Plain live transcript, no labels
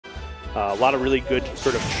A lot of really good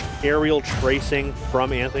sort of aerial tracing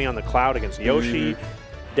from Anthony on the cloud against Yoshi.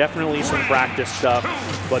 Definitely some practice stuff,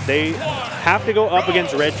 but they have to go up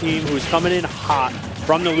against Red Team, who's coming in hot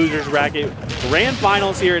from the losers bracket. Grand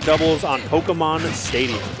finals here at doubles on Pokemon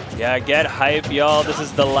Stadium. Yeah, get hype, y'all. This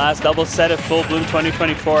is the last double set of Full Bloom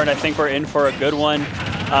 2024, and I think we're in for a good one.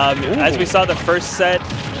 As we saw, the first set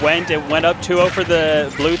it went up 2-0 for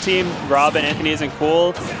the blue team. Rob and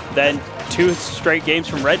AnthonyIsntCool. Then 2 straight games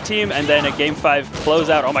from Red Team, and then a Game 5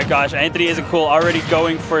 closeout. Oh my gosh, AnthonyIsntCool already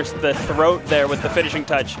going for the throat there with the finishing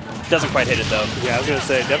touch. Doesn't quite hit it though. Yeah, I was going to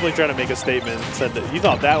say, definitely trying to make a statement. Said that you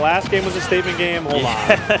thought that last game was a statement game? Hold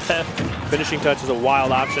on. Finishing touch is a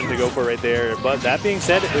wild option to go for right there. But that being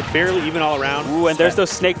said, it's fairly even all around. Ooh, and there's those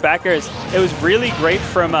snake backers. It was really great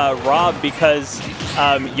from Rob because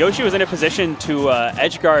Yoshi was in a position to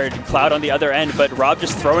edge guard Cloud on the other end, but Rob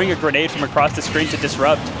just throwing a grenade from across the screen to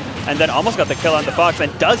disrupt, and then almost got the kill on the Fox,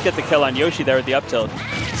 and does get the kill on Yoshi there at the up tilt.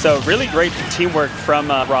 So really great teamwork from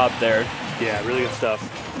Rob there. Yeah, really good stuff.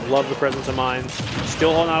 Love the presence of mind.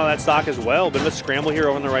 Still holding on to that stock as well. Bit of a scramble here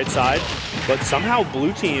over on the right side, but somehow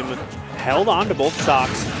blue team held on to both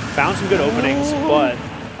stocks, found some good openings, but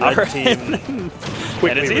red team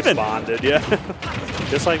quickly responded. Yeah,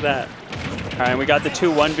 just like that. All right, we got the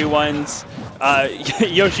 2 1v1s.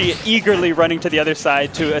 Yoshi eagerly running to the other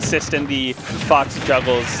side to assist in the Fox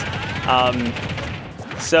juggles.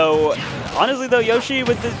 So honestly though, Yoshi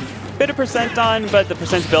with the bit of percent on, but the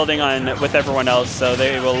percent's building on with everyone else, so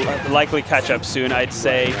they will likely catch up soon, I'd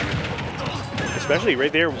say. Especially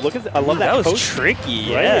right there, look at I love that. That was coast,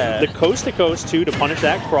 tricky, right? yeah. The coast to coast too to punish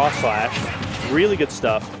that cross slash. Really good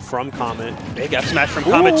stuff from Comet. Big F smash from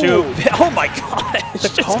Comet too. Oh my gosh,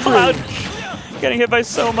 just Cloud getting hit by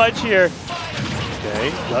so much here. Okay,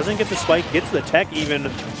 doesn't get the spike, gets the tech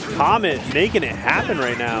even. Comet making it happen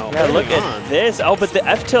right now. Yeah, look at this. Oh, but the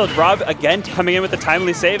F tilt, Rob again coming in with the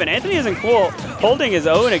timely save, and AnthonyIsntCool holding his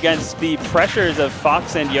own against the pressures of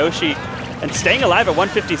Fox and Yoshi, and staying alive at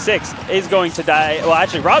 156 is going to die. Well,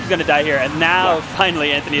 actually, Rob's going to die here, and now finally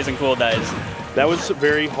AnthonyIsntCool dies. That was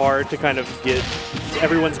very hard to kind of get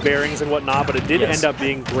everyone's bearings and whatnot, but it did end up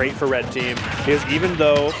being great for Red Team, because even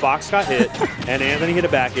though Fox got hit and Anthony hit a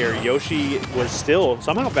back air, Yoshi was still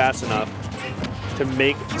somehow fast enough to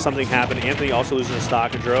make something happen. Anthony also losing the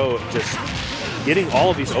stock, and DRO just getting all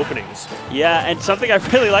of these openings. Yeah, and something I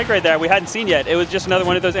really like right there, we hadn't seen yet, it was just another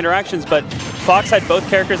one of those interactions, but Fox had both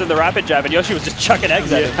characters in the rapid jab, and Yoshi was just chucking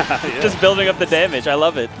eggs at him, just building up the damage. I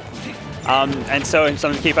love it. And so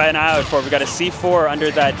something to keep an eye out for. We got a C4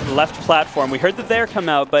 under that left platform. We heard the there come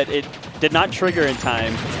out, but it did not trigger in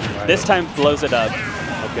time. Right. This time blows it up.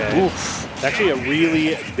 Okay. Oof. Actually a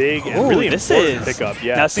really big and really important pickup.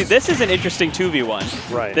 Yeah. Now see, this is an interesting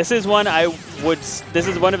 2v1. Right. This is one this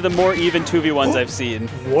is one of the more even 2v1s I've seen.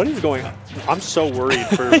 What is going on? I'm so worried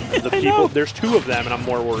for the people. There's 2 of them and I'm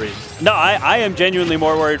more worried. No, I am genuinely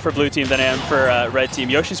more worried for blue team than I am for red team.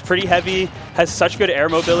 Yoshi's pretty heavy, has such good air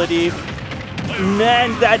mobility.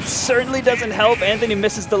 Man, that certainly doesn't help. Anthony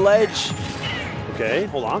misses the ledge. Okay,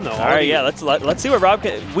 hold on though. All right, yeah, let's see what Rob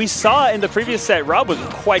can. We saw in the previous set, Rob was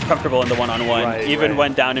quite comfortable in the one-on-one, even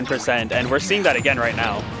when down in percent, and we're seeing that again right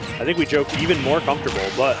now. I think we joked even more comfortable,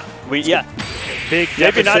 but big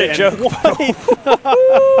maybe not a joke.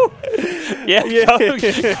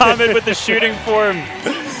 Comet with the shooting form.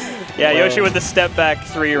 Yeah, Yoshi with the step back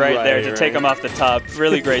 3 right there to take him off the top.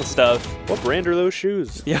 Really great stuff. What brand are those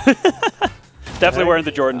shoes? Yeah, definitely wearing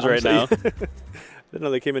the Jordans right now. I didn't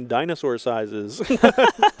know they came in dinosaur sizes.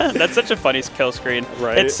 That's such a funny kill screen.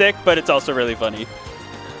 Right. It's sick, but it's also really funny.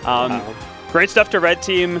 Great stuff to red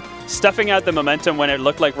team, stuffing out the momentum when it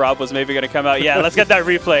looked like Rob was maybe going to come out. Yeah, let's get that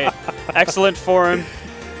replay. Excellent form,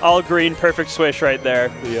 all green, perfect swish right there.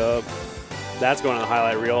 Yup. That's going on the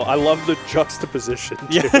highlight reel. I love the juxtaposition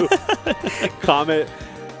too. Comet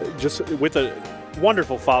just with a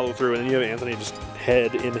wonderful follow through, and then you have Anthony just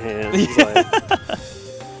head in hand.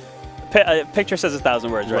 Picture says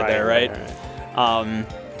 1,000 words right there, right?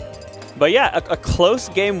 But yeah, a close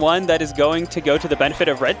game 1 that is going to go to the benefit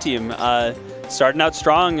of red team. Starting out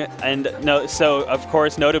strong, and so of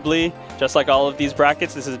course, notably, just like all of these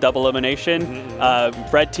brackets, this is a double elimination.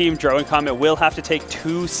 Red team, DRO and Comet will have to take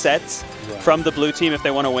 2 sets from the blue team if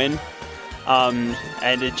they want to win,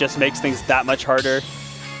 and it just makes things that much harder.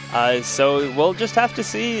 So we'll just have to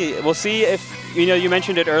see. We'll see if, you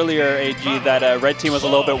mentioned it earlier, AG, that red team was a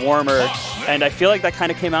little bit warmer, and I feel like that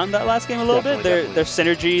kind of came out in that last game a little bit. Their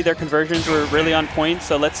synergy, their conversions were really on point,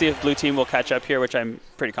 so let's see if blue team will catch up here, which I'm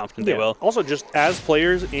pretty confident they will. Also, just as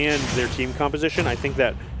players and their team composition, I think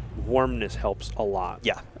that warmness helps a lot.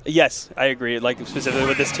 Yeah. Yes, I agree. Like, specifically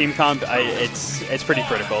with this team comp, it's pretty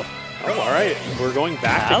critical. Oh, all right. We're going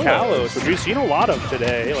back to Kalos, which we've seen a lot of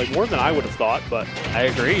today, like more than I would have thought, but I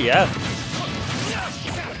agree, yeah.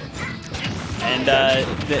 And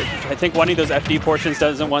I think wanting those FD portions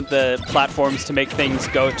doesn't want the platforms to make things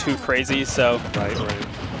go too crazy, so right.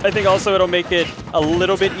 I think also it'll make it a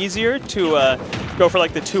little bit easier to go for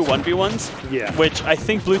like the 2 1v1s, yeah. Which I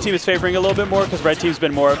think blue team is favoring a little bit more because red team's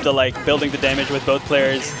been more of the like building the damage with both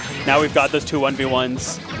players. Now we've got those 2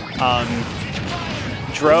 1v1s.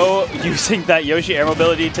 DRO using that Yoshi air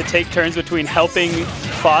mobility to take turns between helping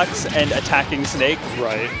Fox and attacking Snake.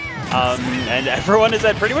 Right. And everyone is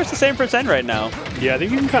at pretty much the same percent right now. Yeah, I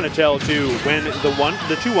think you can kind of tell too when the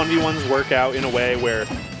 2 1v1s work out in a way where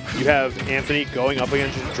you have Anthony going up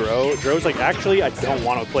against DRO. DRO's like, actually, I don't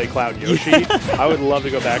want to play Cloud Yoshi. I would love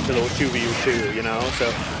to go back to the 2v2, you know?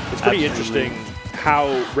 So it's pretty interesting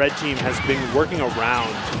how red team has been working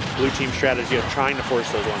around blue team's strategy of trying to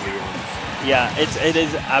force those 1v1s. Yeah, it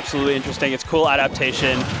is absolutely interesting. It's cool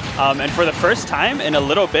adaptation. And for the first time in a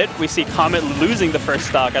little bit, we see Comet losing the first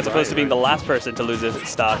stock as opposed to being the last person to lose his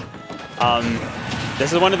stock.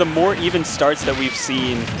 This is one of the more even starts that we've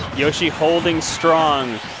seen. Yoshi holding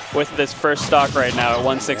strong with this first stock right now at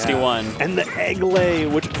 161. Yeah. And the egg lay,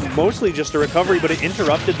 which mostly just a recovery, but it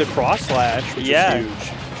interrupted the cross slash, which is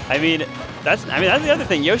huge. I mean, that's the other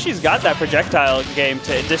thing. Yoshi's got that projectile game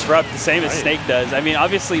to disrupt the same as Snake does. I mean,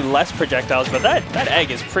 obviously less projectiles, but that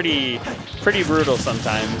egg is pretty brutal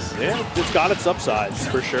sometimes. Yeah, it's got its upsides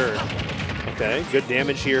for sure. Okay, good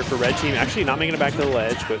damage here for red team. Actually, not making it back to the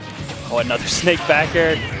ledge, but another Snake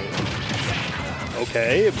backer.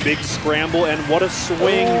 Okay, a big scramble, and what a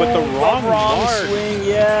swing, but the wrong mark. Swing,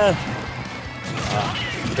 yeah.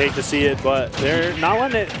 Hate to see it, but they're not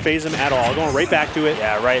letting it phase him at all. Going right back to it.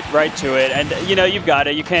 Yeah, right to it. And, you know, you've got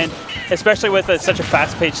it. You can't, especially with such a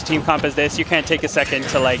fast-paced team comp as this, you can't take a second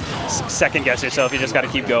to, like, second-guess yourself. You just got to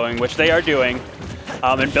keep going, which they are doing,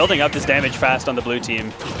 and building up this damage fast on the blue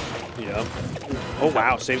team. Yeah. Oh,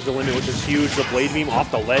 wow. Saves the limit, which is huge. The blade beam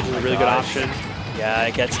off the ledge is a really good option. Yeah,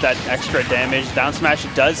 it gets that extra damage. Down smash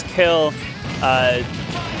does kill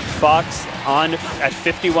Fox on at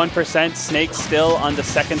 51%. Snake still on the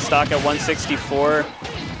second stock at 164.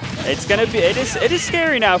 It's gonna be it is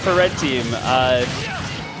scary now for red team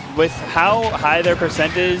with how high their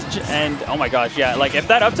percentage, and oh my gosh, yeah, like if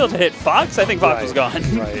that up tilt had hit Fox, I think Fox was gone.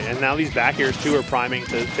 Right, and now these back airs too are priming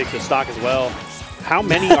to take the stock as well. How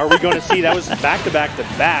many are we going to see? That was back to back to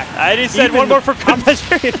back. I just said one more for good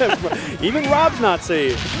measure. Even Rob's not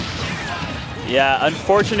safe. Yeah,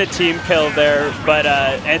 unfortunate team kill there, but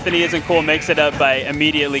AnthonyIsntCool makes it up by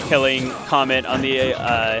immediately killing Comet on the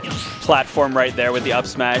platform right there with the up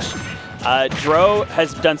smash. DRO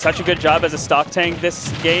has done such a good job as a stock tank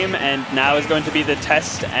this game, and now is going to be the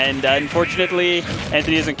test, and unfortunately,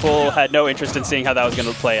 AnthonyIsntCool had no interest in seeing how that was going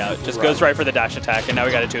to play out. Just goes right for the dash attack, and now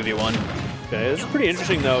we got a 2v1. Okay, this is pretty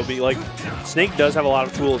interesting though. Like, Snake does have a lot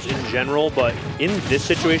of tools in general, but in this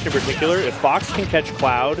situation in particular, if Fox can catch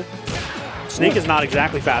Cloud, Snake is not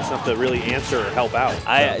exactly fast enough to really answer or help out. So.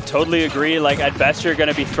 I totally agree. Like, at best, you're going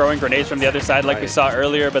to be throwing grenades from the other side like we saw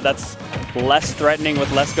earlier, but that's less threatening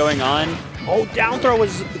with less going on. Oh, down throw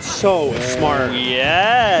was so smart.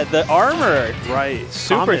 Yeah, the armor. Right.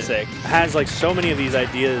 Super Comet sick. Has like so many of these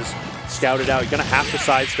ideas scouted out. You're going to have to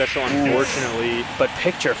side special, unfortunately. But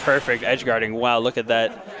picture perfect edge guarding. Wow, look at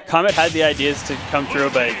that. Comet had the ideas to come through,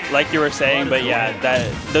 but like you were saying, but yeah,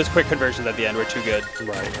 those quick conversions at the end were too good.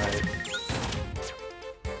 Right.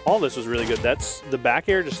 All this was really good. That's the back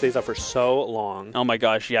air just stays up for so long. Oh my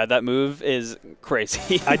gosh, yeah, that move is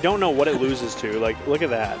crazy. I don't know what it loses to. Like, look at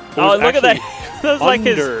that. Oh, look at that. That was like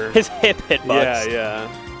his hip hitbox. Yeah.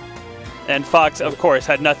 And Fox, of course,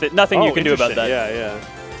 had nothing you can do about that. Yeah.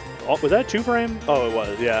 Oh, was that a 2-frame? Oh, it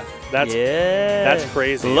was, yeah. That's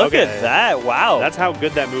crazy. Look at that, wow. That's how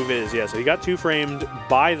good that move is, yeah. So he got 2-framed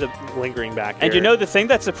by the lingering back air. And you know, the thing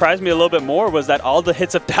that surprised me a little bit more was that all the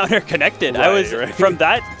hits of down air connected. From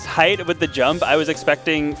that height with the jump, I was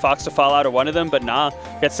expecting Fox to fall out of one of them, but nah.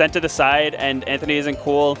 Gets sent to the side, and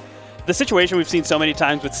AnthonyIsntCool. The situation we've seen so many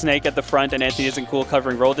times with Snake at the front and AnthonyIsntCool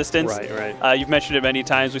covering roll distance. Right. You've mentioned it many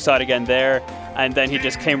times. We saw it again there, and then he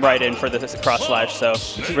just came right in for the cross slash. So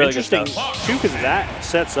really good stuff. Interesting too, because that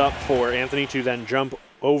sets up for Anthony to then jump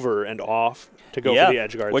over and off to go for the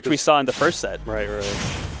edge guard, which we saw in the first set. Right.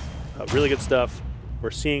 Really good stuff. We're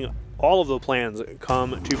seeing all of the plans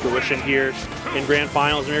come to fruition here in Grand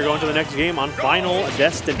Finals, and we're going to the next game on Final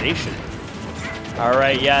Destination. All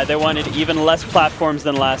right, yeah, they wanted even less platforms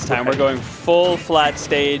than last time. We're going full flat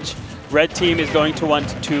stage. Red team is going to want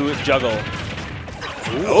to juggle.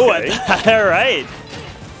 All right.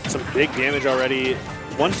 Some big damage already.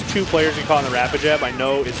 once 2 players get caught in the rapid jab, I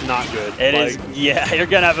know it's not good. It is, yeah, you're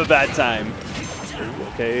going to have a bad time.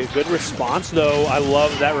 Okay, good response, though. I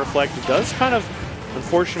love that reflect. It does kind of,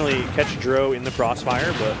 unfortunately, catch Dro in the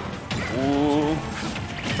crossfire, but... Ooh.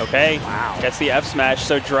 Okay, wow. Gets the F smash.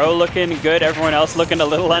 So Dro looking good, everyone else looking a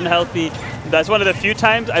little unhealthy. That's one of the few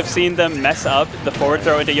times I've seen them mess up the forward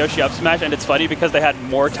throw into Yoshi up smash, and it's funny because they had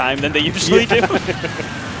more time than they usually do.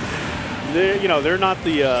 They're not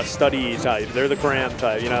the study type. They're the cram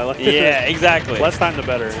type. Like, yeah, exactly. Less time, the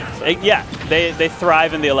better. So. Yeah, they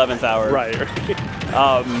thrive in the 11th hour. Right.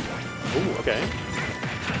 Ooh, okay.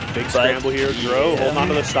 Big scramble here. Dro holding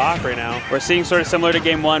onto the stock right now. We're seeing sort of similar to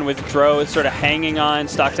game 1 with Dro sort of hanging on,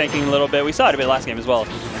 stock tanking a little bit. We saw it a bit last game as well.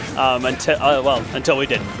 Until we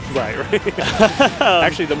didn't. Right.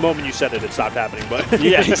 Actually, the moment you said it, it stopped happening. But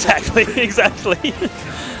yeah, exactly.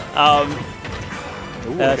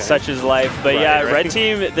 Okay. Such is life. But yeah, Red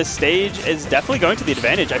Team, the stage is definitely going to the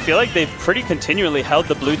advantage. I feel like they've pretty continually held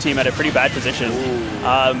the blue team at a pretty bad position.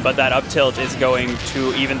 But that up tilt is going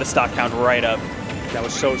to even the stock count right up. That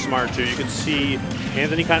was so smart, too. You can see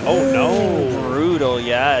Anthony kind of... Oh, no. Brutal,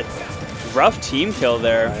 yeah. Rough team kill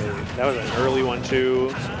there. Right. That was an early one, too.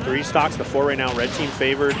 3 stocks to 4 right now. Red team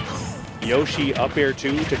favored. Yoshi up air,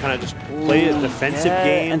 too, to kind of just play a defensive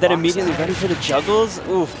game. And then immediately ready for the juggles.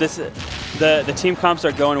 Oof, the team comps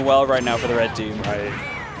are going well right now for the red team. Right.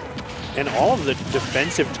 And all of the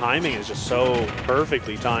defensive timing is just so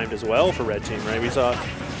perfectly timed as well for red team, right? We saw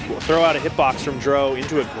throw out a hitbox from Dro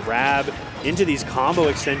into a grab, into these combo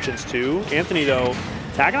extensions too. Anthony, though,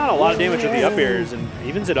 tagging on a lot of damage with the up airs and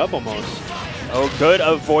evens it up almost. Oh, good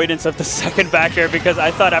avoidance of the second back air, because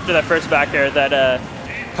I thought after that first back air that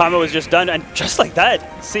combo was just done, and just like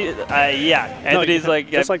that. See, yeah, Anthony's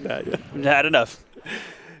just like that. Yeah. Had enough.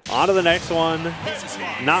 On to the next one.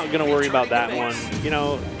 Not gonna worry about that one.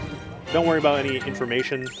 Don't worry about any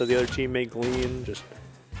information that the other team may glean. Just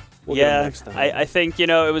we'll get them next time. I think it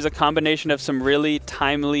was a combination of some really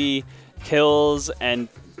timely kills and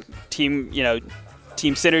team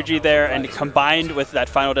synergy there, and combined with that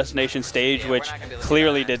final destination stage, which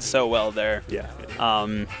clearly did so well there. Yeah.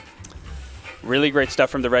 Really great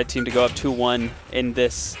stuff from the red team to go up 2-1 in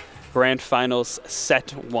this grand finals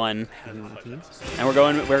set 1. And we're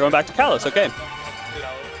going back to Kalos. Okay.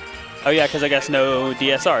 Oh yeah, because I guess no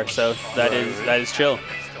DSR, so that is chill.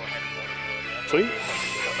 Sweet.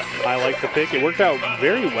 I like the pick. It worked out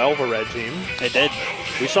very well for red team. It did.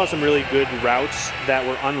 We saw some really good routes that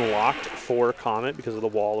were unlocked for Comet because of the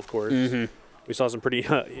wall, of course. We saw some pretty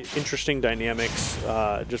interesting dynamics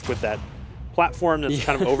just with that platform that's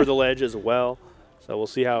kind of over the ledge as well. So we'll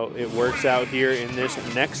see how it works out here in this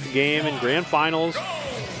next game in grand finals.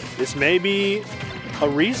 This may be a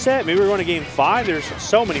reset. Maybe we're going to game 5. There's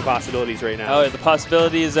so many possibilities right now. Oh, the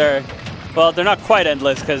possibilities are, well, they're not quite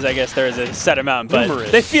endless because I guess there is a set amount, but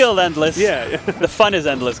numerous. They feel endless. Yeah. The fun is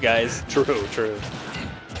endless, guys. True.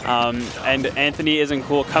 And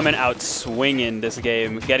AnthonyIsntCool coming out swinging this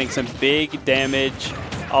game, getting some big damage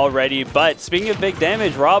already. But speaking of big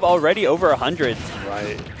damage, Rob already over 100.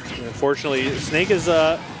 Right. Unfortunately, Snake is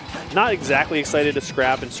not exactly excited to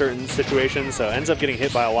scrap in certain situations, so ends up getting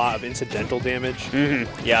hit by a lot of incidental damage.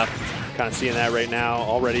 Yeah. Kind of seeing that right now.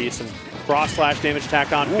 Already some cross-slash damage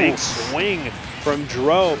tacked on. Big swing from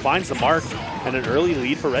Dro. Finds the mark and an early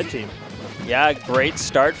lead for red team. Yeah, great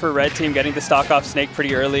start for red team, getting the stock off Snake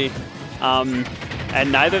pretty early.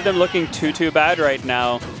 And neither of them looking too bad right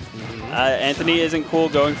now.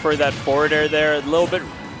 AnthonyIsntCool going for that forward air there, a little bit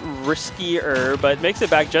riskier, but makes it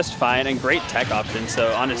back just fine, and great tech option.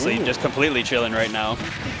 So honestly, just completely chilling right now.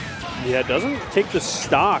 Yeah, it doesn't take the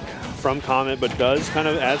stock from Comet, but does kind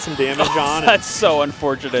of add some damage on. That's so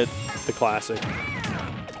unfortunate. The classic.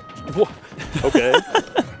 Okay.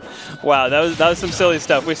 Wow, that was some silly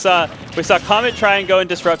stuff. We saw Comet try and go and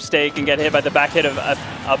disrupt Stake and get hit by the back hit of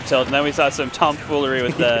up tilt, and then we saw some tomfoolery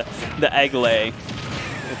with the egg lay.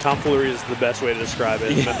 Tomfoolery is the best way to describe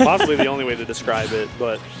it, possibly the only way to describe it,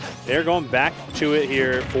 but they're going back to it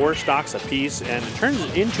here, 4 stocks apiece, and it turns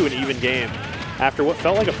into an even game after what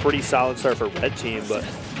felt like a pretty solid start for red team, but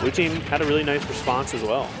blue team had a really nice response as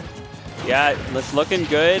well. Yeah, it's looking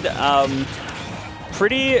good.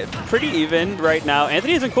 Pretty even right now.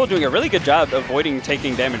 AnthonyIsntCool doing a really good job avoiding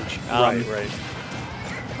taking damage. Right.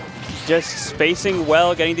 Just spacing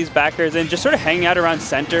well, getting these backers in, just sort of hanging out around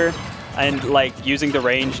center, and like using the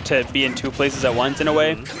range to be in 2 places at once in a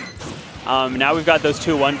way. Now we've got those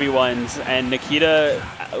 2 1v1s, and Nikita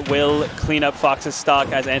will clean up Fox's stock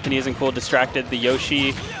as AnthonyIsntCool distracted the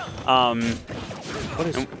Yoshi.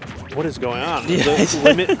 What is going on? The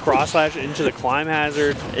limit cross slash into the climb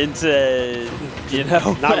hazard. Into, you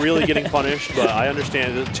know. Not really getting punished, but I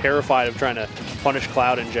understand. Terrified of trying to punish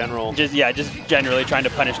Cloud in general. Just generally trying to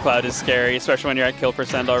punish Cloud is scary, especially when you're at kill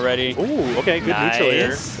percent already. Ooh, okay, good neutral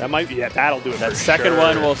here. That might be, that'll do it. That second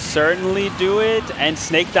one will certainly do it, and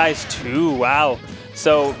Snake dies too. Wow.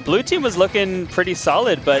 So blue team was looking pretty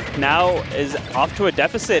solid, but now is off to a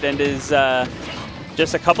deficit and is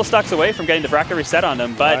just a couple stocks away from getting the bracket reset on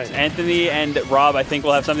them. But Anthony and Rob, I think,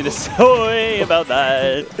 will have something to say about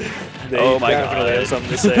that. Oh my God, they have something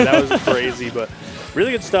to say. That was crazy, but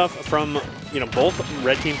really good stuff from both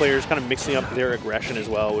red team players, kind of mixing up their aggression as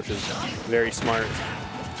well, which is very smart.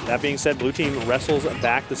 That being said, blue team wrestles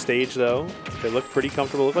back the stage though. They look pretty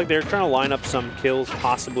comfortable. Look like they're trying to line up some kills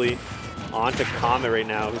possibly onto Comet right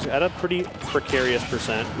now, who's at a pretty precarious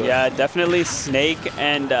percent. Yeah, definitely Snake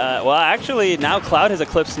and, well, actually now Cloud has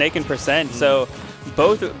eclipsed Snake in percent, so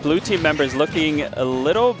both blue team members looking a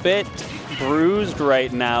little bit bruised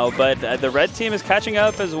right now, but the red team is catching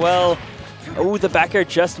up as well. Oh, the back air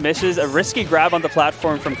just misses. A risky grab on the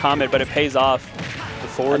platform from Comet, but it pays off. The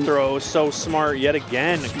forward throw is so smart yet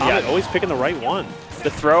again. Comet always picking the right one. The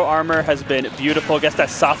throw armor has been beautiful. Gets that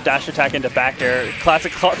soft dash attack into back air.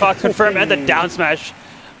 Classic Fox confirm and the down smash.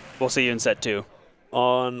 We'll see you in set 2.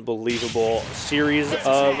 Unbelievable series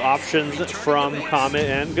of options from Comet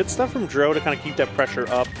and good stuff from DRO to kind of keep that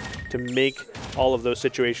pressure up to make all of those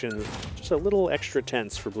situations just a little extra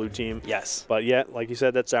tense for blue team. Yes. But yet, like you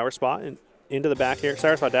said, that sour spot into the back air.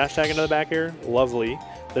 Sour spot dash tag into the back air. Lovely.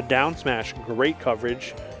 The down smash, great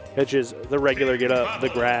coverage. Catches the regular get up, the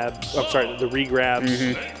grab, I'm sorry, the re-grab.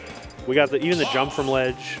 We got even the jump from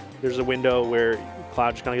ledge. There's a window where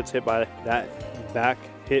Cloud just kind of gets hit by that back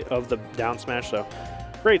hit of the down smash. So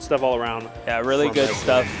great stuff all around. Yeah, really good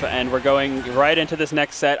stuff. And we're going right into this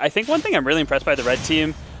next set. I think one thing I'm really impressed by the red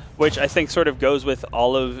team, which I think sort of goes with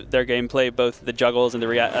all of their gameplay, both the juggles and the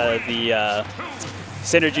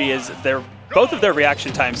synergy, is both of their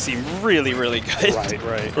reaction times seem really, really good.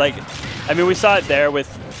 Right. Like, I mean, we saw it there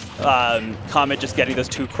with Comet just getting those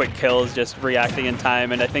 2 quick kills, just reacting in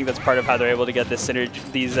time, and I think that's part of how they're able to get this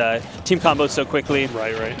synergy, these team combos so quickly.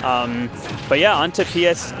 Right. But yeah, on to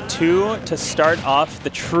PS2 to start off the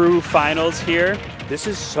true finals here. This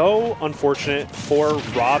is so unfortunate for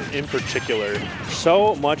Rob in particular.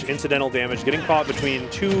 So much incidental damage, getting caught between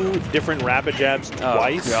 2 different rapid jabs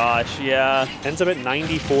twice. Oh gosh, yeah. Ends up at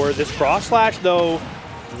 94. This cross slash though,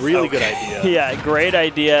 really good idea. Yeah, great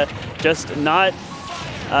idea. Just not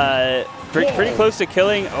pretty close to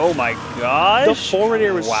killing. Oh my gosh. The forward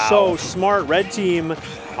air was so smart. Red team,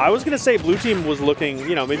 I was going to say blue team was looking,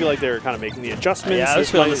 maybe like they're kind of making the adjustments. Yeah, I was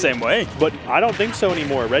feeling the same way. But I don't think so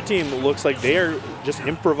anymore. Red team looks like they are just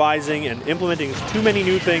improvising and implementing too many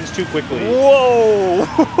new things too quickly. Whoa!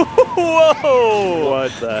 Whoa!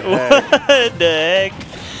 What the heck? What the heck?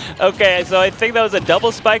 Okay, so I think that was a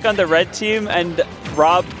double spike on the red team, and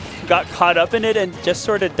Rob got caught up in it and just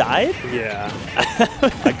sort of died? Yeah.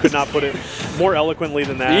 I could not put it more eloquently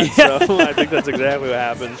than that, so I think that's exactly what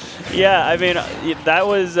happened. Yeah, I mean, that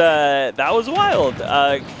was wild.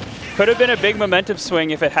 Could have been a big momentum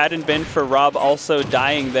swing if it hadn't been for Rob also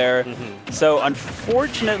dying there. So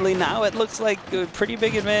unfortunately now it looks like a pretty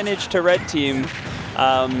big advantage to red team.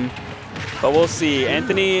 But we'll see.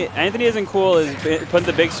 AnthonyIsntCool is putting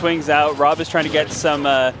the big swings out. Rob is trying to get some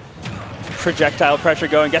projectile pressure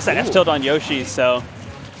going. Gets that F tilt on Yoshi. So,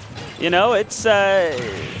 it's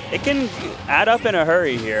it can add up in a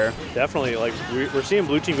hurry here. Definitely. Like we're seeing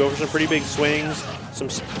blue team go for some pretty big swings, some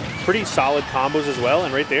pretty solid combos as well.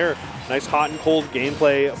 And right there, nice hot and cold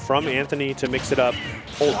gameplay from Anthony to mix it up.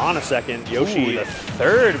 Hold on a second, Yoshi. Ooh, the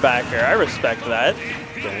third backer. I respect that.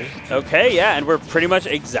 Okay, yeah, and we're pretty much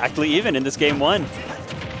exactly even in this game 1.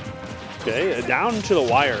 Okay, down to the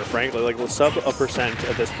wire, frankly, like sub a percent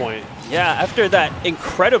at this point. Yeah, after that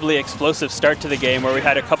incredibly explosive start to the game where we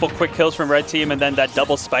had a couple quick kills from red team and then that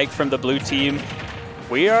double spike from the blue team,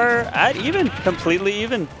 we are at even, completely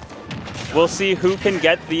even. We'll see who can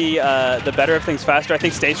get the better of things faster. I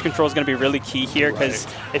think stage control is going to be really key here because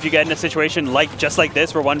if you get in a situation just like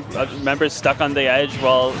this where one member is stuck on the edge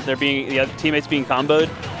while the other teammates being comboed,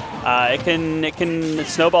 it can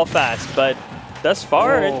snowball fast. But thus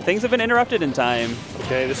far, things have been interrupted in time.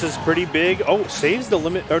 Okay, this is pretty big. Oh, saves the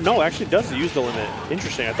limit. Or no, actually does use the limit.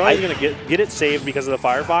 Interesting. I thought he was going to get it saved because of the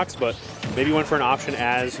Firefox, but maybe went for an option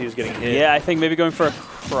as he was getting hit. Yeah, I think maybe going for a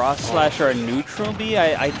cross slash or a neutral B.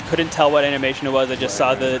 I couldn't tell what animation it was. I just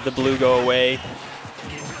saw the blue go away.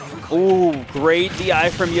 Ooh, great DI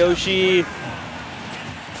from Yoshi.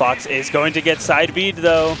 Fox is going to get side beat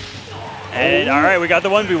though. And all right, we got the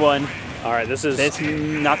 1v1. All right, this is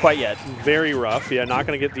not quite yet. Very rough. Yeah, not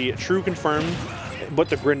going to get the true confirmed, but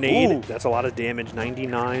the grenade, that's a lot of damage.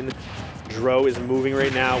 99. DRO is moving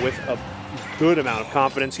right now with a good amount of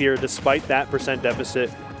confidence here, despite that percent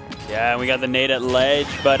deficit. Yeah, and we got the nade at ledge,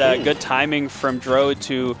 but good timing from DRO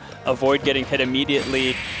to avoid getting hit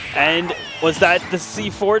immediately. And was that the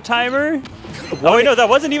C4 timer? Oh, wait, no, that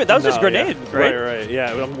wasn't even. That was just grenade, right? Right.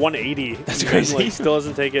 Yeah, 180. That's crazy. Like, still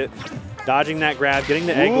doesn't take it. Dodging that grab, getting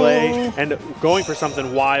the egg lay, and going for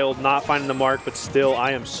something wild, not finding the mark, but still,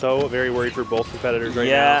 I am so very worried for both competitors right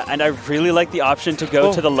now. Yeah, and I really like the option to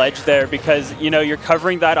go to the ledge there because, you know, you're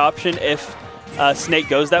covering that option if Snake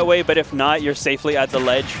goes that way, but if not, you're safely at the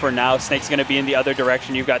ledge for now. Snake's going to be in the other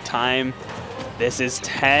direction. You've got time. This is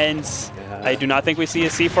tense. Yeah. I do not think we see a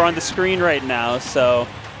C4 on the screen right now, so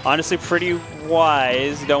honestly pretty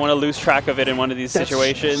wise. Don't want to lose track of it in one of these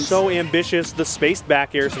situations. So ambitious. The spaced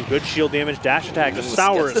back air, some good shield damage, dash attack, the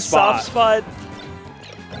sour the spot. Soft spot.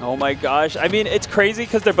 Oh my gosh. I mean, it's crazy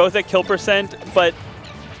because they're both at kill percent, but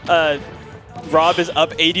Rob is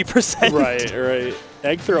up 80%. Right.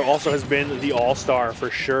 Egg throw also has been the all-star for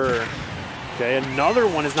sure. Okay, another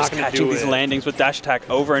one is not going to do it. Catching these landings with dash attack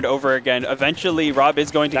over and over again. Eventually, Rob is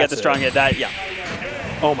going to get the strong hit.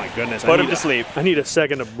 Oh my goodness. Put him to sleep. I need a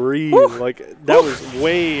second to breathe. Woo! Like, that was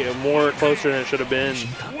way more closer than it should have been.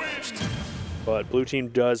 But blue team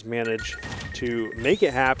does manage to make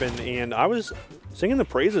it happen, and I was singing the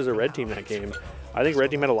praises of red team that game. I think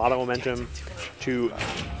red team had a lot of momentum to,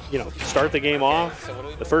 you know, start the game off.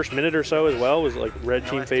 The first minute or so as well was like red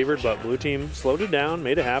team favored, but blue team slowed it down,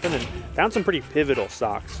 made it happen, and found some pretty pivotal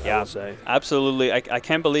stocks, I will say. Absolutely. I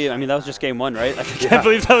can't believe, I mean, that was just game one, right? I can't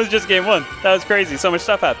believe that was just game one. That was crazy. So much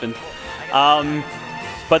stuff happened.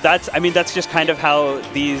 But that's just kind of how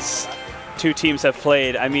these two teams have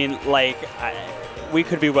played. I mean, like, we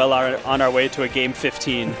could be well on our way to a game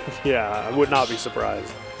 15. Yeah, I would not be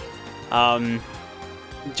surprised.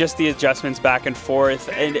 Just the adjustments back and forth,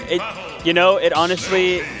 and it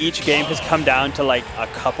honestly, each game has come down to like a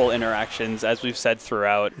couple interactions, as we've said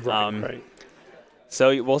throughout. Right.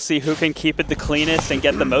 So we'll see who can keep it the cleanest and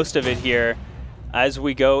get the most of it here as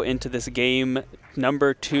we go into this game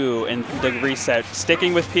number 2 in the reset.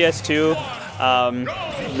 Sticking with PS2,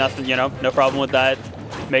 nothing, no problem with that.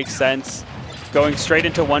 Makes sense. Going straight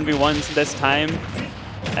into 1v1s this time,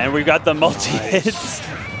 and we've got the multi-hits.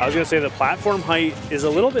 I was going to say the platform height is a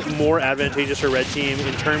little bit more advantageous for red team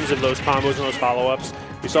in terms of those combos and those follow-ups.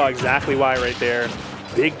 We saw exactly why right there.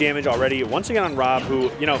 Big damage already. Once again on Rob, who,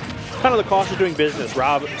 kind of the cost of doing business.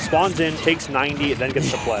 Rob spawns in, takes 90, and then gets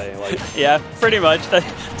to play. Yeah, pretty much.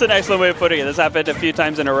 That's an excellent way of putting it. This happened a few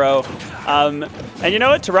times in a row. And you know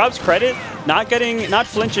what? To Rob's credit, not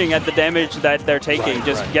flinching at the damage that they're taking,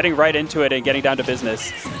 getting right into it and getting down to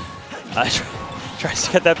business. Tries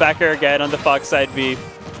to get that back air again on the Fox side B.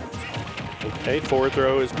 Okay, forward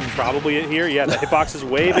throw is probably it here. Yeah, the hitbox is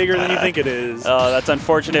way bigger than you think it is. Oh, that's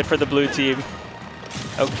unfortunate for the blue team.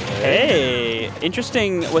 Okay,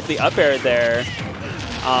 interesting with the up air there.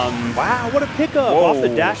 Wow, what a pickup off the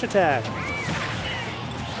dash attack.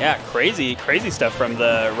 Yeah, crazy stuff from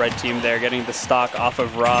the red team there, getting the stock off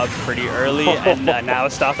of Rob pretty early, and now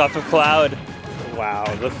a stock off of Cloud. Wow,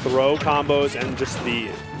 the throw combos and just the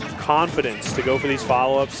confidence to go for these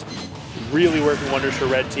follow-ups. Really working wonders for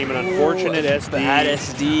red team. An unfortunate SD. That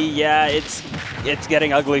SD, yeah, it's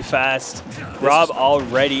getting ugly fast. Rob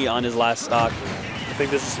already on his last stock. I think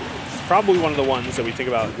this is probably one of the ones that we think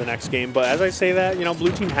about the next game. But as I say that,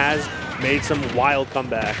 blue team has made some wild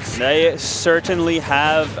comebacks. They certainly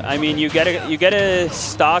have. I mean, you get a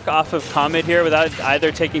stock off of Comet here without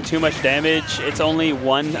either taking too much damage. It's only a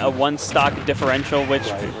one stock differential, which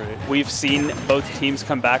we've seen both teams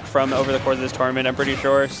come back from over the course of this tournament, I'm pretty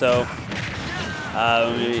sure. So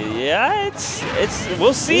yeah,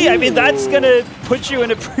 we'll see. I mean, that's gonna put you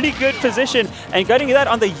in a pretty good position, and getting that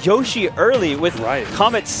on the Yoshi early with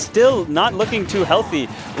Comet still not looking too healthy.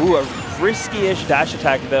 Ooh, a risky-ish dash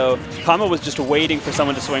attack though. Comet was just waiting for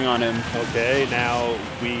someone to swing on him. Okay, now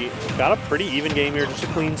we got a pretty even game here, just a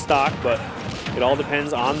clean stock, but it all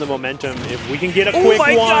depends on the momentum. If we can get a quick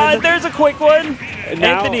one. Oh my God, there's a quick one.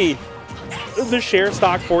 Anthony. The share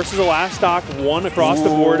stock forces the last stock one across the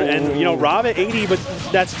board, and Rob at 80, but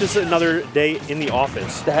that's just another day in the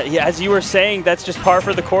office. Yeah, as you were saying, that's just par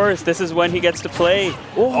for the course. This is when he gets to play.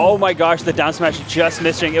 Oh my gosh, the down smash just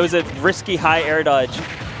missing. It was a risky high air dodge.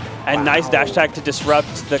 And nice dash attack to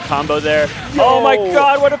disrupt the combo there. Yo. Oh my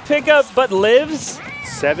God, what a pickup, but lives.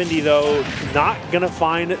 70 though, not gonna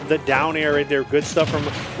find the down air right there. Good stuff from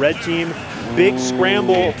red team. Big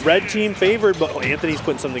scramble, red team favored, but Anthony's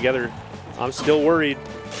putting something together. I'm still worried.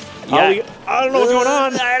 Yeah. I don't know what's going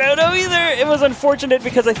on. I don't know either. It was unfortunate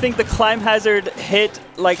because I think the climb hazard hit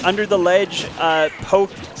like under the ledge,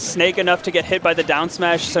 poked Snake enough to get hit by the down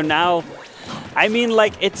smash. So now, I mean,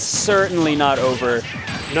 like, it's certainly not over.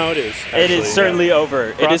 No, it is. Actually, it is certainly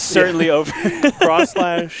over. It is certainly over. Cross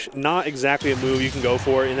slash, not exactly a move you can go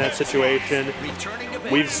for in that situation.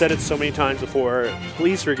 We've said it so many times before.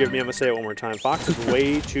 Please forgive me. I'm going to say it one more time. Fox is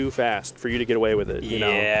way too fast for you to get away with it. You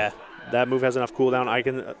know? That move has enough cooldown. I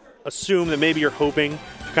can assume that maybe you're hoping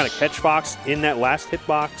to kind of catch Fox in that last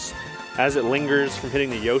hitbox as it lingers from hitting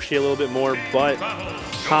the Yoshi a little bit more. But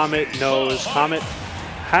Comet knows. Comet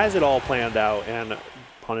has it all planned out and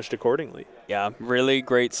punished accordingly. Yeah, really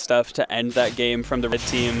great stuff to end that game from the red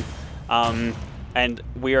team. And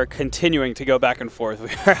we are continuing to go back and forth. We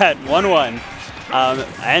are at 1-1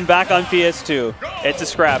 and back on PS2. It's a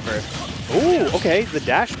scrapper. Ooh, okay. The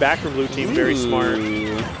dash back from blue team, very smart.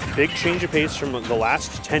 Big change of pace from the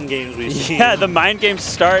last 10 games we've seen. Yeah, the mind games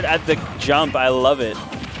start at the jump. I love it.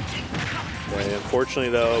 Right, unfortunately,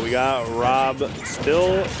 though, we got Rob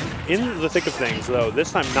still in the thick of things, though.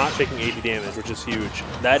 This time not taking 80 damage, which is huge.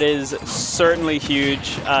 That is certainly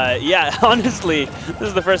huge. Yeah, honestly, this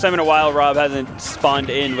is the first time in a while Rob hasn't spawned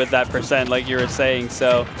in with that percent, like you were saying.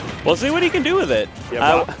 So we'll see what he can do with it.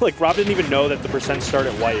 Yeah, Rob didn't even know that the percent start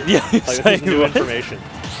at white. Yeah, like, this is new information.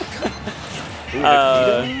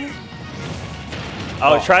 Ooh,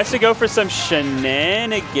 tries to go for some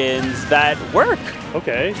shenanigans that work.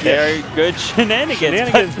 Okay. They're good shenanigans.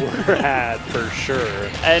 Shenanigans were had, for sure.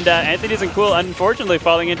 And AnthonyIsntCool, unfortunately,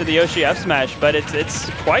 falling into the Yoshi F smash, but it's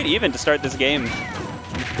quite even to start this game.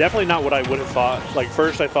 Definitely not what I would have thought. Like,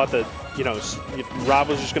 first I thought that, you know, Rob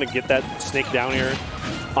was just going to get that Snake down here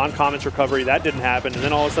on Comet's recovery. That didn't happen. And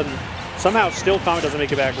then all of a sudden, somehow still Comet doesn't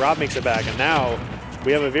make it back. Rob makes it back. And now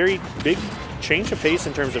we have a very big change of pace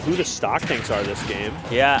in terms of who the stock tanks are this game.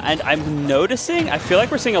 Yeah, and I'm noticing, I feel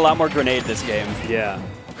like we're seeing a lot more grenade this game. Yeah.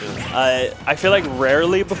 I feel like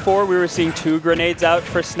rarely before we were seeing 2 grenades out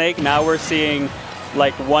for Snake. Now we're seeing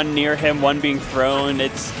like 1 near him, 1 being thrown.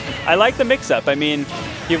 I like the mix-up. I mean,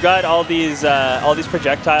 you've got all these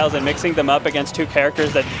projectiles and mixing them up against 2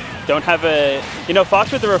 characters that don't have a... You know,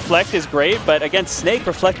 Fox with the Reflect is great, but against Snake,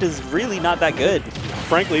 Reflect is really not that good.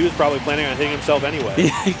 Frankly, he was probably planning on hitting himself anyway.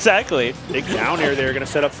 Yeah, exactly. Big down air there, going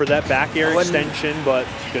to set up for that back air extension, but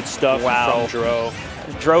good stuff from DRO.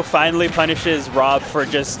 DRO finally punishes Rob for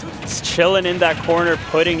just chilling in that corner,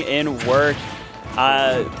 putting in work.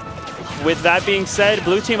 With that being said,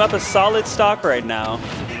 blue team up a solid stock right now.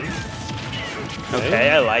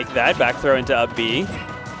 Okay, I like that. Back throw into up B.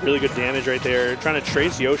 Really good damage right there. Trying to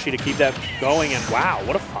trace Yoshi to keep that going, and wow,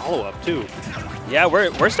 what a follow-up, too. Yeah,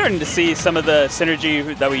 we're starting to see some of the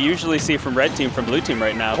synergy that we usually see from red team from blue team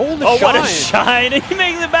right now. Oh, what a shine! And he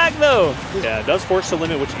makes it back, though. Yeah, it does force the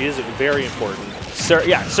limit, which is very important.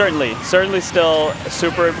 Yeah, certainly. Certainly still a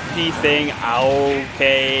super key thing.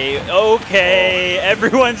 Okay.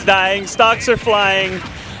 Everyone's dying. Stocks are flying.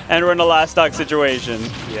 And we're in a last stock situation.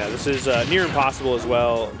 Yeah, this is near impossible as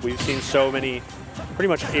well. We've seen so many pretty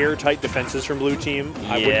much airtight defenses from blue team.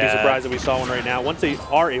 I wouldn't be surprised if we saw one right now. Once they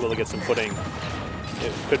are able to get some footing,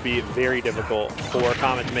 it could be very difficult for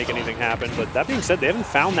Comet to make anything happen. But that being said, they haven't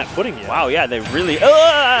found that footing yet. Wow, yeah, they really...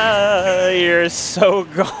 you're so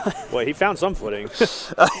gone. Well, he found some footing.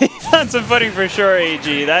 He found some footing for sure,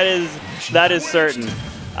 AG. That is certain.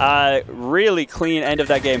 Really clean end of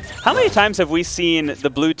that game. How many times have we seen the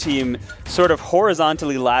blue team sort of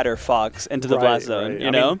horizontally ladder Fox into the blast zone, you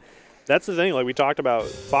know? I mean, that's the thing, like we talked about,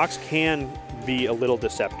 Fox can be a little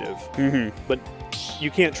deceptive, but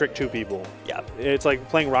you can't trick 2 people. Yeah. It's like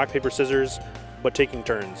playing rock, paper, scissors, but taking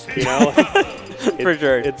turns, you know? For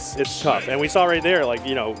sure. It's tough. And we saw right there, like,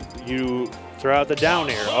 you know, you throw out the down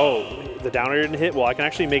air. Oh, the down air didn't hit. Well, I can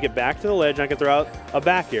actually make it back to the ledge, and I can throw out a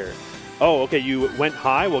back air. Oh, okay, you went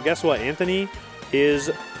high. Well, guess what? Anthony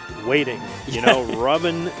is waiting, you know,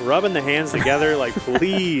 rubbing the hands together like,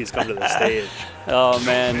 please come to the stage. Oh,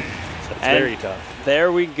 man. It's very tough.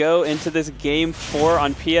 There we go into this game 4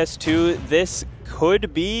 on PS2. This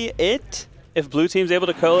could be it if blue team's able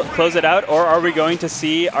to close it out, or are we going to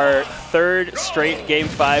see our 3rd straight game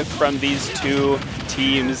 5 from these 2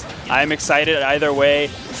 teams? I'm excited either way.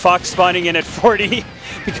 Fox spawning in at 40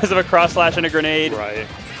 because of a cross slash and a grenade. Right.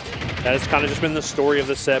 That has kind of just been the story of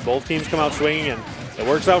the set. Both teams come out swinging, and it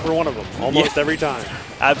works out for one of them almost every time.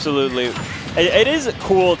 Absolutely. It is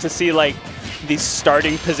cool to see, like, these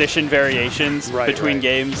starting position variations between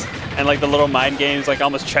games and, like, the little mind games, like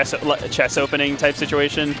almost chess opening type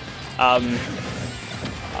situation.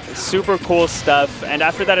 Super cool stuff. And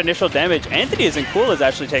after that initial damage, AnthonyIsntCool is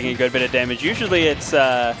actually taking a good bit of damage. Usually it's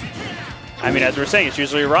I mean, as we're saying, it's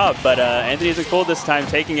usually Rob, but AnthonyIsntCool this time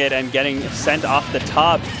taking it and getting sent off the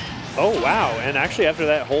top. Oh, wow. And actually, after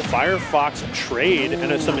that whole Firefox trade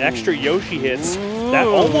and some extra Yoshi hits, that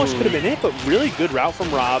almost could have been it, but really good route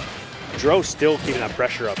from Rob. Dro still keeping that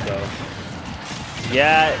pressure up, though.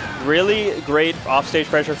 Yeah, really great offstage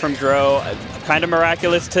pressure from Dro. Kind of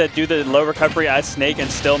miraculous to do the low recovery as Snake and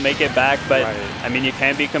still make it back, but I mean, you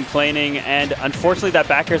can't be complaining. And unfortunately, that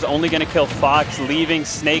back air is only going to kill Fox, leaving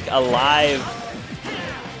Snake alive.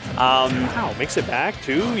 Wow, makes it back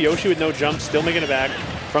too. Yoshi with no jump, still making it back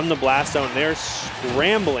from the blast zone. They're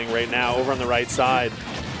scrambling right now over on the right side.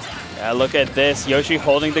 Yeah, look at this. Yoshi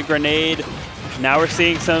holding the grenade. Now we're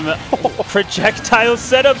seeing some projectile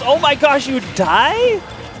setups. Oh my gosh, you die?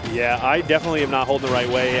 Yeah, I definitely am not holding the right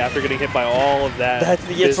way after getting hit by all of that.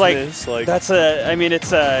 It's like that's a. I mean,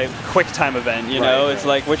 it's a quick time event. You know, it's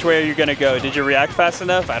like which way are you gonna go? Did you react fast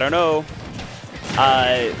enough? I don't know.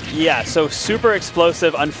 Yeah, so super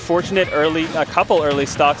explosive. Unfortunate a couple early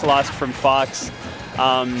stocks lost from Fox.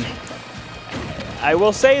 I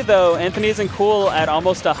will say, though, AnthonyIsntCool at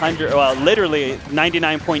almost 100, well, literally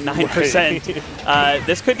 99.9%.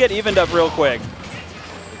 This could get evened up real quick.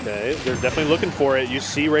 Okay, they're definitely looking for it. You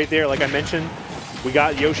see right there, like I mentioned, we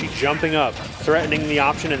got Yoshi jumping up, threatening the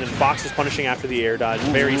option, and then Fox is punishing after the air dodge.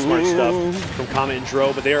 Very smart stuff from Comet and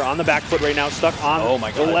Dro, but they are on the back foot right now, stuck on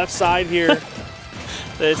the left side here.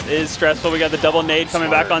 This is stressful. We got the double nade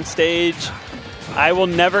coming back on stage. I will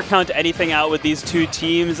never count anything out with these two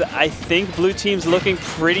teams. I think blue team's looking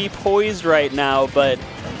pretty poised right now, but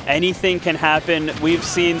anything can happen. We've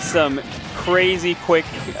seen some crazy quick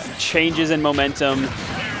changes in momentum,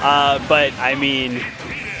 but I mean,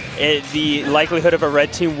 the likelihood of a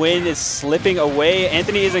red team win is slipping away.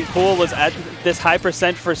 AnthonyIsntCool was at this high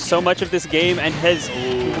percent for so much of this game and has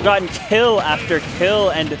gotten kill after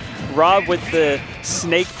kill, and Rob with the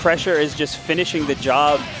snake pressure is just finishing the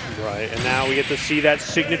job. Right, and now we get to see that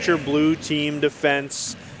signature blue team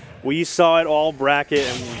defense. We saw it all bracket,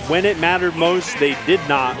 and when it mattered most, they did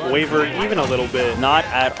not waver even a little bit. Not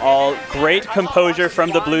at all. Great composure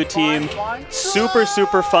from the blue team. Super,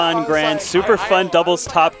 super fun grand, super fun doubles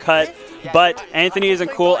top cut. But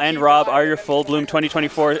AnthonyIsntCool and Rob are your full Bloom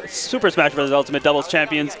 2024 Super Smash Bros. Ultimate Doubles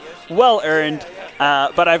champions. Well earned.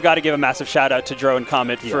 But I've got to give a massive shout out to Dro and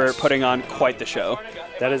Comet for putting on quite the show.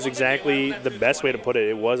 That is exactly the best way to put it.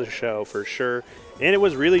 It was a show for sure. And it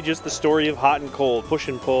was really just the story of hot and cold, push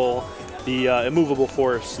and pull, the immovable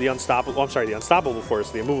force, the unstoppable, the unstoppable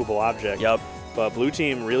force, the immovable object. Yep. But blue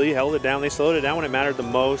team really held it down. They slowed it down when it mattered the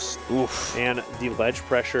most. Oof. And the ledge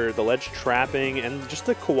pressure, the ledge trapping, and just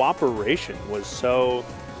the cooperation was so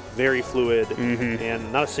very fluid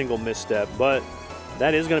and not a single misstep. But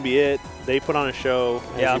that is going to be it. They put on a show,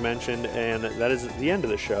 as you mentioned, and that is the end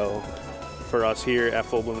of the show for us here at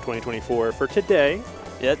Full Bloom 2024 for today.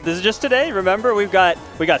 Yeah, this is just today. Remember, we got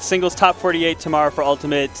singles top 48 tomorrow for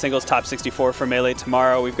Ultimate, singles top 64 for Melee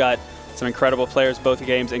tomorrow. We've got some incredible players both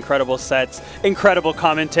games, incredible sets, incredible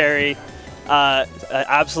commentary.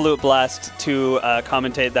 Absolute blast to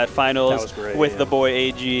commentate that finals. That was great, with the boy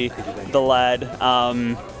AG, the lad.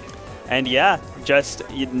 And yeah, just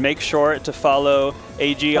make sure to follow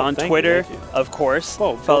AG on Twitter, of course.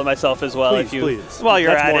 Follow myself as well if you. Please. While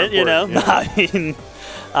you're at it, you know. Yeah. I mean,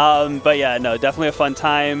 but yeah, no, definitely a fun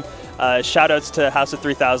time. Shout outs to House of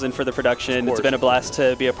 3000 for the production. It's been a blast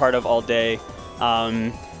to be a part of all day.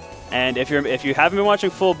 And if you haven't been watching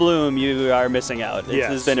Full Bloom, you are missing out. This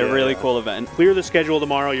has been a really cool event. Clear the schedule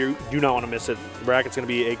tomorrow. You do not want to miss it. The bracket's going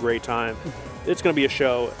to be a great time. It's going to be a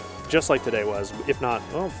show just like today was, if not,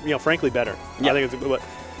 well, you know, frankly better. Yep. I think but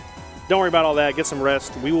don't worry about all that. Get some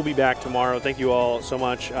rest. We will be back tomorrow. Thank you all so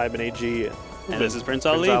much. I've been AG. And this is Prince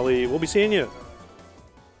Ali. We'll be seeing you.